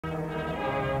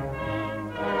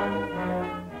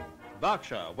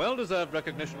Berkshire, well-deserved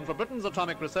recognition for Britain's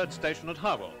atomic research station at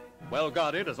Harwell. Well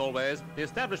guarded, as always, the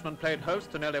establishment played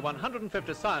host to nearly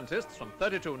 150 scientists from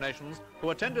 32 nations who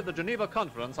attended the Geneva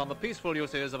conference on the peaceful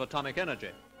uses of atomic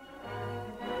energy.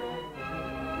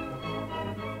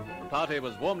 The party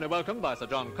was warmly welcomed by Sir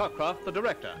John Cockcroft the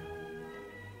Director.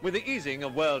 With the easing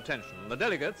of world tension, the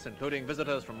delegates, including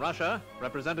visitors from Russia,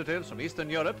 representatives from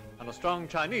Eastern Europe, and a strong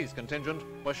Chinese contingent,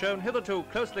 were shown hitherto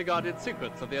closely guarded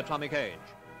secrets of the atomic age.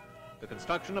 The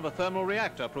construction of a thermal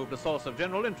reactor proved a source of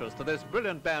general interest to this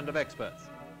brilliant band of experts.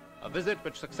 A visit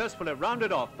which successfully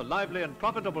rounded off the lively and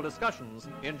profitable discussions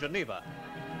in Geneva.